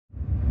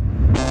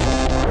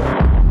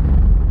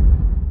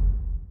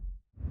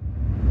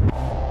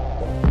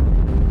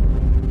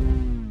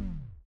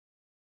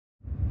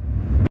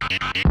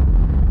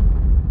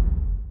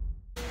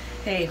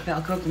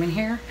Val Cookman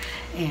here,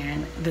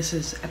 and this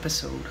is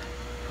episode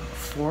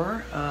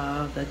 4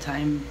 of the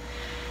time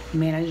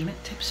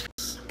management tips.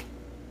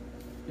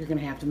 You're going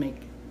to have to make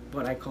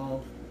what I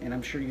call, and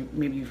I'm sure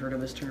maybe you've heard of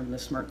this term, the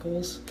SMART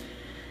goals.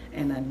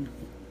 And then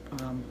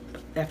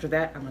after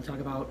that, I'm going to talk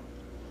about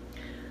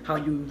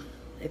how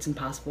it's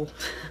impossible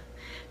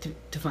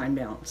to find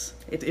balance.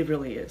 It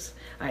really is.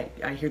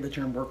 I hear the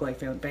term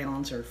work-life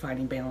balance or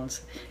finding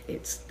balance.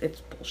 It's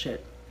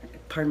bullshit.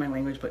 Pardon my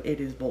language, but it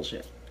is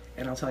bullshit.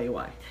 And I'll tell you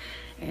why.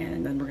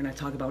 And then we're going to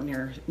talk about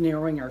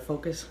narrowing our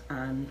focus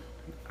on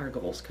our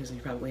goals, because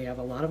you probably have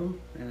a lot of them,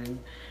 and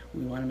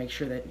we want to make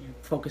sure that you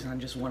focus on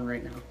just one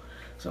right now.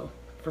 So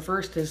for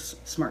first is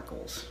SMART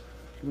goals.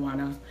 You want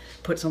to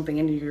put something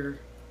into your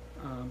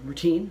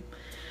routine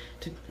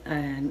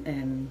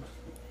and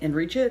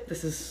reach it.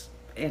 This is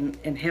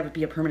and have it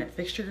be a permanent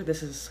fixture.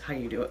 This is how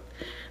you do it.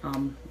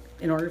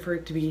 In order for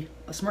it to be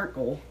a SMART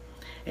goal,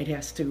 it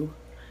has to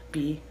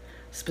be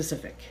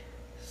specific.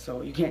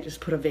 So you can't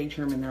just put a vague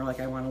term in there like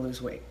I want to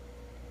lose weight.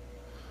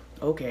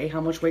 Okay, how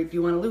much weight do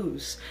you want to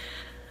lose?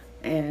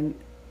 And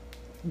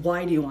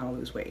why do you want to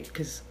lose weight?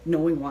 Because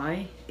knowing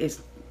why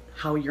is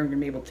how you're going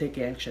to be able to take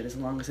action. As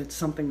long as it's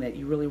something that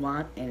you really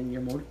want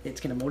and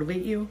it's going to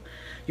motivate you,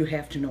 you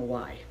have to know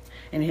why.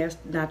 And it has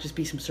to not just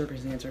be some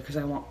surface answer, because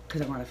I want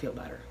to feel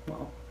better.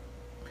 Well,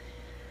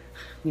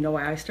 you know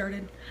why I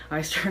started?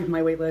 I started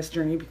my weight loss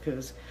journey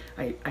because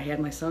I had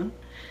my son.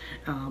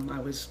 I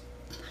was,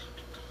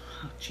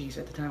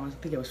 at the time I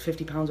think I was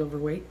 50 pounds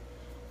overweight,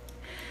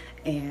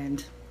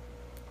 and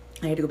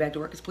I had to go back to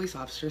work as a police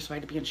officer, so I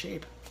had to be in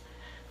shape.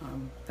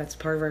 That's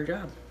part of our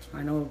job.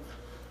 I know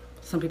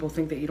some people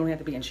think that you don't have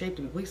to be in shape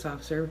to be a police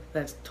officer.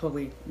 That's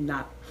totally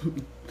not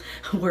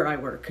where I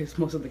work, because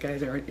most of the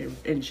guys are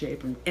in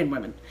shape, and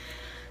women.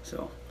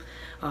 So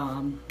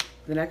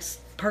the next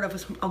part of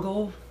a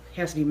goal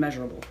has to be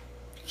measurable.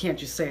 You can't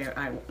just say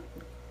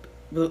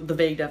the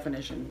vague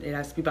definition. It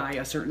has to be by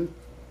a certain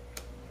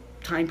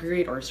time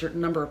period or a certain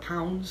number of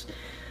pounds.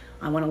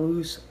 I want to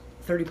lose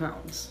 30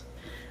 pounds.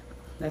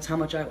 That's how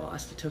much I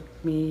lost. It took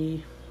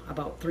me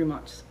about 3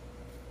 months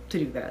to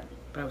do that.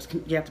 But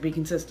you have to be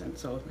consistent,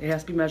 so it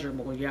has to be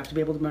measurable. You have to be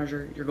able to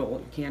measure your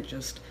goal. You can't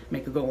just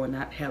make a goal and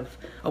not have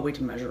a way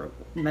to measure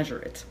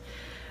it.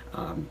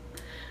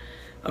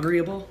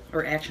 Agreeable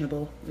or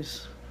actionable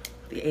is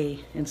the A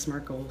in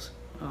SMART goals.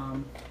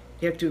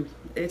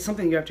 It's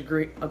something you have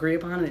to agree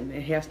upon, and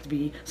it has to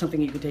be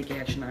something you can take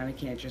action on. It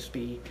can't just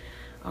be,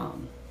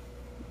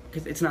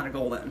 because it's not a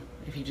goal then,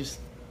 if you just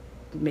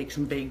make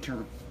some vague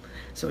term.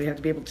 So you have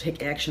to be able to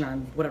take action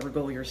on whatever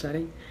goal you're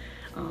setting.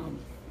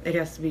 It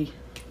has to be,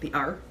 the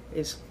R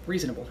is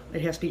reasonable.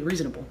 It has to be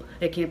reasonable.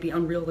 It can't be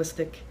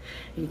unrealistic.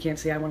 You can't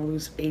say I want to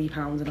lose 80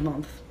 pounds in a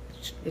month.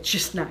 It's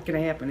just not going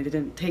to happen. It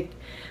didn't take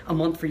a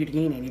month for you to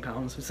gain 80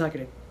 pounds. It's not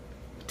going to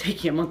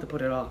take you a month to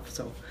put it off.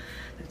 So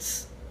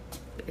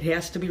it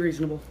has to be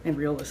reasonable and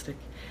realistic.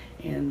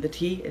 And the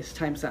T is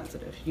time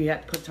sensitive. You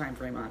have to put a time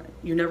frame on it.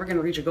 You're never going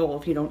to reach a goal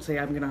if you don't say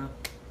I'm going to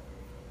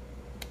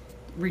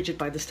reach it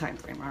by this time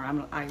frame.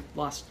 Or I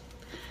lost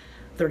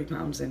 30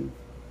 pounds in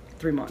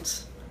 3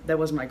 months. That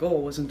was my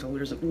goal, wasn't to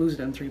lose it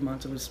in 3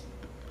 months. It was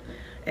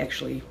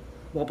actually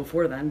well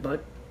before then,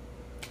 but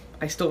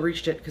I still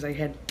reached it because I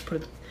had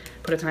put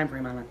a time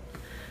frame on it.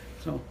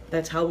 So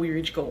that's how we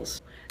reach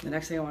goals. The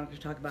next thing I wanted to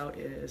talk about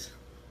is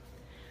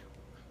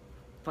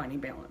finding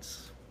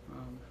balance.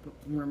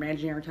 When we're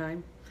managing our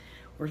time,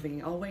 we're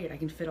thinking, oh wait, I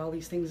can fit all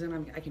these things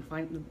in, I can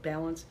find the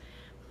balance.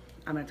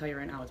 I'm going to tell you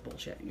right now, it's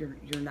bullshit.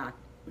 You're not.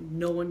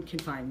 No one can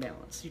find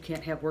balance. You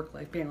can't have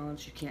work-life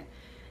balance. You can't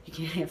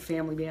have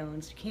family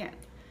balance. You can't.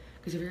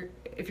 Because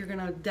if you're going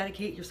to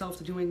dedicate yourself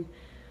to doing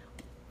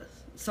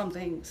some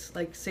things,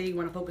 like say you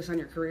want to focus on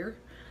your career,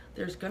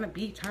 there's going to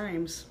be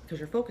times, because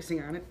you're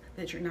focusing on it,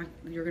 that you're going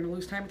to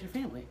lose time with your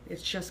family.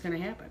 It's just going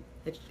to happen.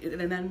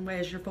 And then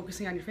as you're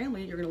focusing on your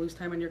family, you're going to lose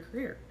time on your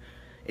career.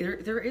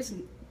 There is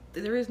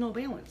no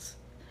balance.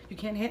 You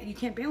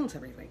can't balance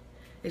everything.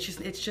 It's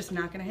just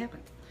not going to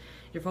happen.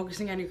 You're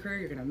focusing on your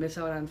career, you're going to miss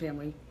out on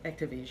family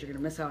activities. You're going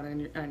to miss out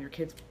on your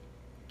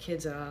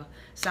kids'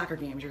 soccer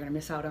games. You're going to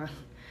miss out on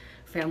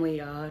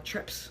family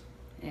trips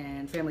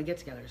and family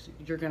get-togethers.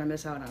 You're going to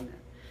miss out on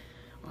that.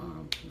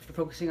 If you're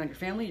focusing on your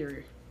family,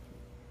 you're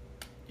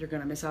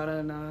going to miss out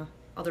on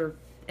other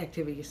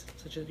activities,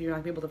 such as you're not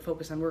going to be able to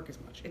focus on work as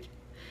much.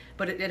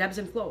 But it ebbs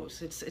and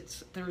flows.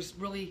 There's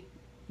really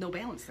no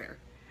balance there.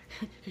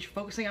 Because you're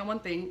focusing on one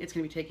thing, it's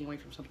going to be taking away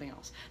from something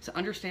else. So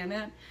understand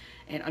that,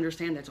 and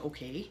understand that's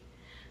okay.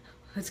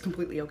 It's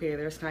completely okay.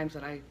 There's times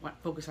that I want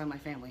to focus on my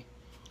family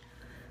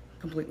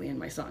completely, and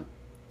my son,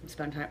 and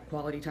spend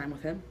quality time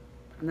with him.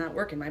 I'm not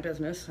working my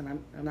business, and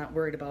I'm not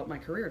worried about my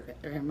career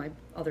or my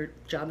other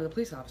job as a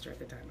police officer at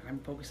the time. I'm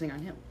focusing on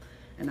him.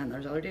 And then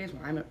there's other days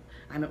when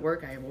I'm at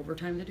work, I have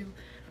overtime to do,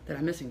 that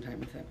I'm missing time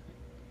with him.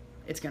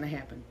 It's going to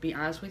happen. Be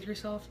honest with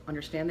yourself,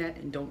 understand that,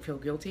 and don't feel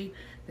guilty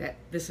that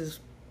this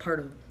is part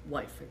of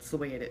life. It's the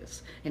way it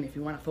is. And if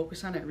you want to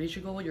focus on it and reach a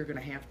goal, you're going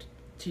to have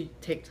to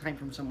take time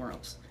from somewhere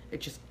else.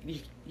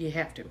 You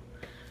have to.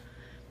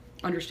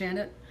 Understand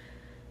it,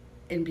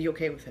 and be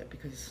okay with it,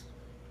 because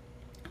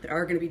there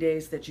are going to be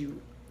days that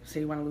you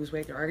say you want to lose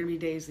weight. There are going to be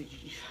days that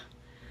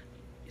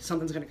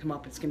something's going to come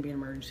up. It's going to be an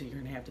emergency. You're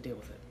going to have to deal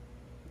with it.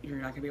 You're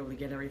not going to be able to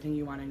get everything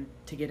you want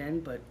to get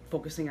in, but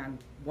focusing on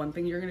one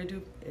thing you're going to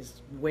do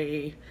is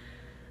way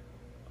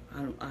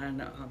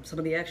on some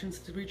of the actions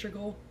to reach your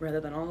goal rather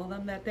than all of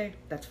them that day.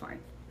 That's fine,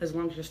 as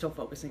long as you're still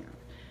focusing on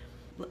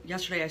it.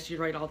 Yesterday I asked you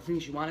to write all the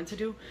things you wanted to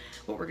do.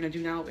 What we're going to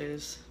do now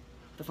is,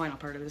 the final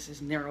part of this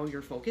is narrow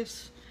your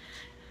focus.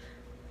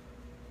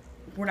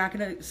 I'm not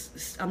going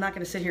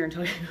to sit here and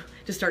tell you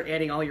to start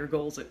adding all your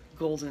goals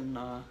in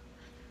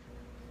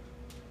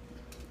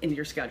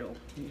your schedule.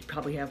 You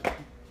probably have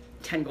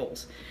 10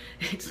 goals.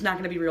 It's not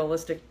going to be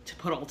realistic to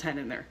put all 10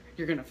 in there.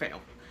 You're going to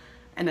fail,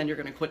 and then you're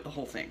going to quit the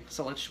whole thing.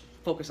 So let's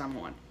focus on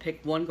one.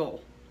 Pick one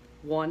goal,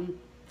 one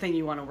thing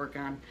you want to work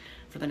on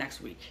for the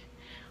next week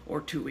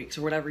or 2 weeks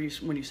or whatever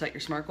when you set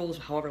your SMART goals,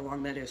 however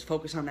long that is.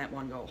 Focus on that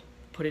one goal.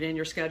 Put it in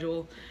your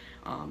schedule.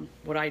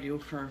 What I do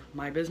for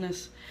my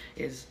business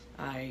is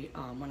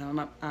when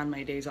I'm on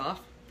my days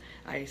off,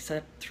 I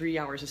set 3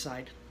 hours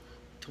aside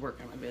to work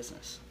on my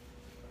business.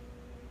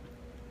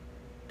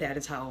 That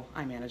is how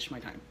I manage my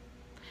time.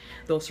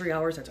 Those 3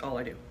 hours, that's all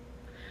I do.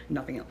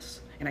 Nothing else.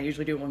 And I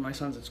usually do it when my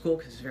son's at school,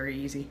 because it's very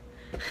easy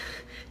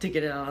to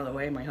get it out of the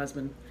way. My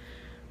husband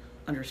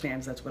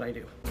understands that's what I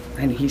do,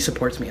 and he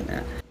supports me in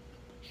that.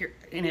 Here,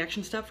 an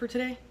action step for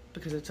today,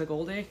 because it's a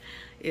goal day,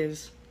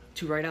 is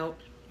to write out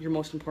your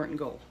most important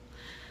goal.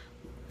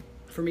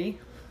 For me,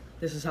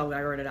 this is how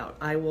I write it out.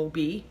 I will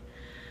be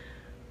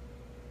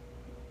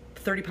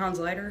 30 pounds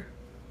lighter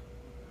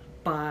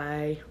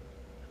by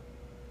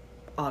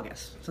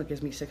August. So it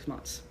gives me 6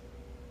 months.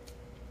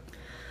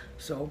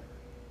 So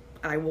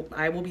I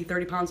will be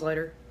 30 pounds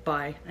lighter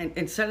by,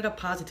 and set it up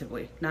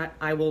positively, not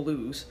I will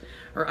lose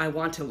or I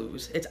want to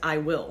lose. It's I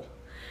will.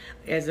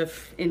 As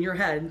if in your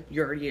head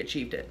you already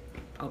achieved it.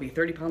 I'll be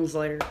 30 pounds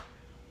lighter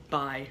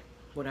by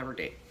whatever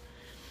date.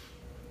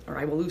 Or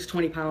I will lose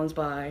 20 pounds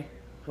by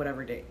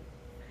whatever date.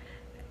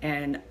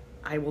 And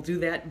I will do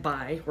that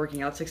by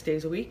working out 6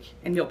 days a week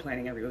and meal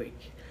planning every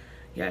week.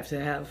 You have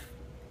to have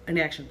an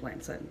action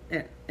plan set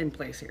in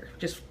place here,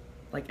 just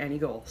like any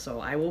goal. So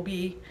I will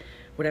be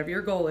whatever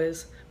your goal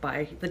is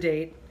by the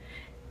date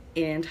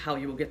and how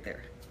you will get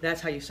there.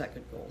 That's how you set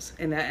good goals.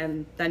 And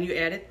then you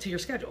add it to your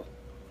schedule.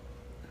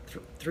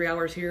 3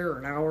 hours here or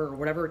an hour or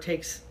whatever it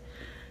takes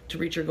to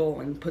reach your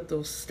goal, and put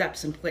those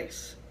steps in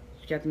place.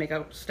 You have to make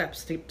out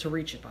steps to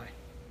reach it by.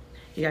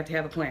 You have to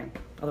have a plan.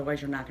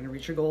 Otherwise, you're not going to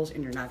reach your goals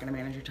and you're not going to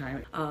manage your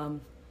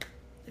time.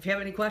 If you have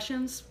any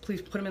questions,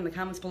 please put them in the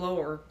comments below,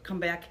 or come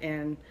back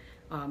and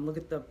look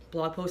at the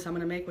blog post I'm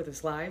going to make with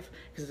this live,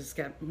 because it's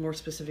got more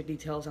specific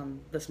details on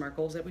the SMART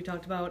goals that we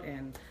talked about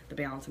and the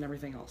balance and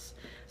everything else.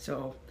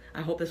 So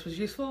I hope this was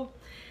useful.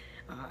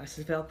 This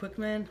is Val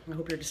Quickman. I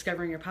hope you're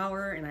discovering your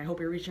power, and I hope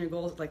you're reaching your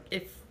goals. Like,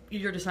 if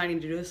you're deciding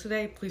to do this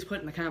today, please put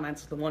in the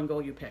comments the one goal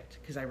you picked,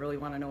 because I really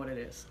want to know what it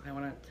is. I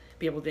want to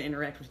be able to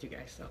interact with you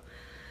guys. So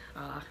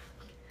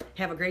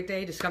have a great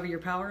day. Discover your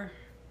power.